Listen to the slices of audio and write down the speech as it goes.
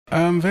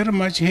I'm very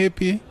much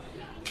happy.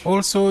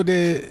 Also,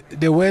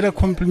 the weather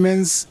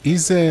complements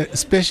his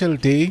special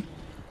day,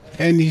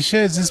 and he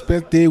shares his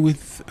birthday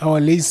with our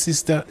late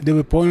sister. They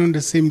were born on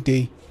the same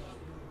day,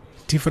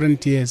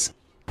 different years.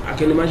 I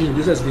can imagine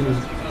this has been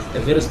a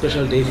very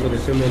special day for the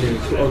family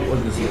throughout all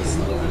these years.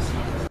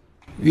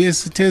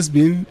 Yes, it has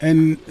been,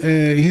 and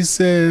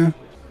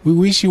we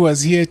wish he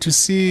was here to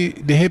see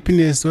the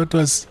happiness that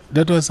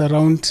was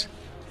around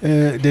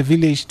the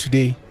village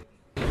today.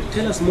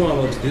 Tell us more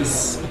about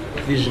this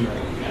visionary.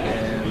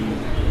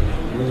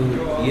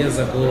 Years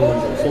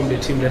ago, formed a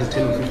team that is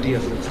 10 or 50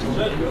 years old.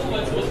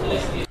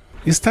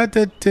 He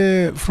started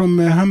from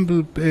a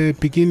humble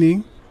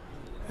beginning,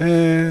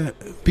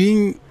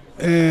 being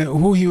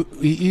who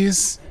he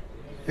is,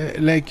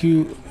 like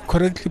you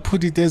correctly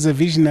put it, as a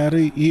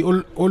visionary. He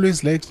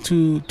always likes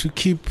to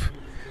keep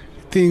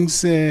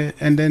things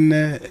and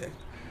then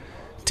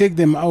take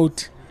them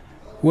out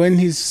when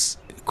he's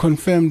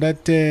confirmed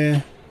that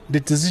the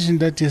decision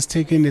that he has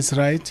taken is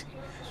right.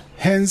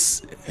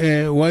 Hence,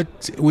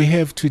 what we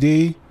have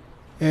today,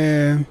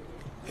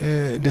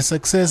 the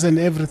success and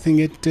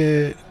everything at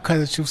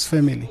Kaizer Chiefs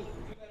family.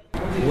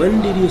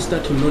 When did you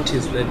start to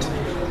notice that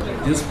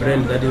this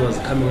brand that he was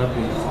coming up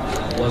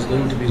with was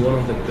going to be one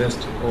of the best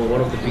or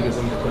one of the biggest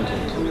on the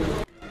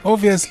continent?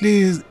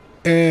 Obviously,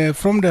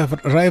 from the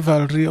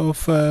rivalry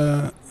of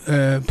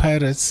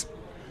Pirates,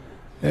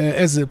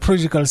 as a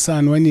prodigal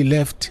son, when he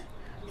left,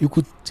 you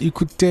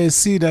could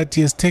see that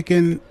he has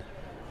taken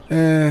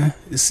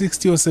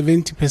 60 or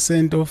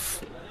 70%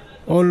 of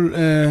all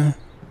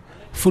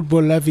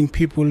football-loving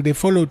people. They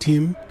followed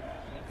him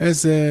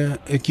as a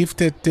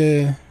gifted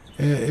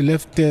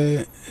left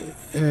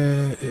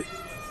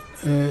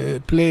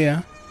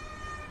player,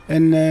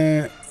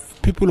 and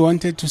people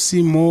wanted to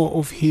see more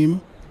of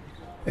him,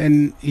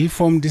 and he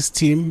formed this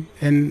team,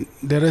 and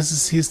the rest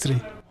is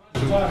history.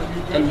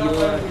 And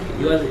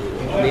you are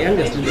the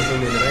youngest in the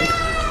family,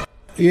 right?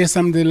 Yes,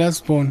 I'm the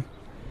last born.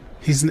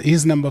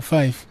 He's number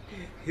 5.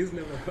 He's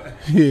number 5.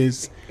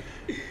 Yes.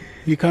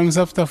 He comes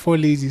after 4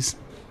 ladies.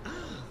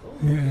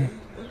 Yeah.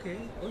 Okay.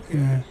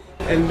 Yeah.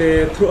 And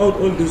throughout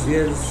all these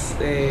years,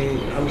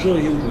 I'm sure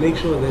you make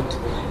sure that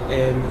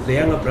the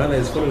younger brother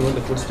is following on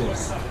the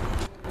footsteps.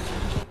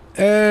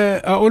 I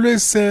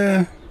always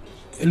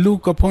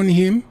look upon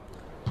him.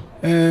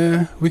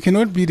 We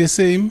cannot be the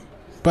same,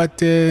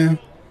 but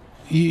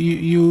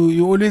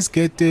you always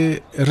get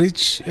a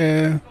rich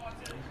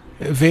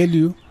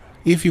value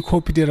if you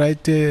copy the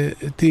right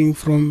thing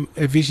from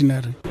a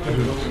visionary.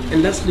 Mm-hmm.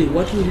 And lastly,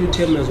 what would you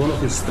tell me as one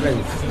of his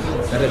strengths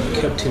that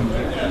have kept him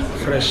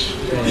fresh?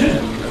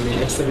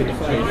 At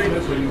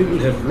 75, people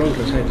have long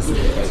retired at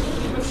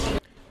 75.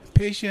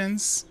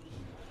 Patience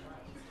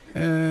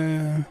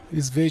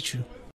is virtue.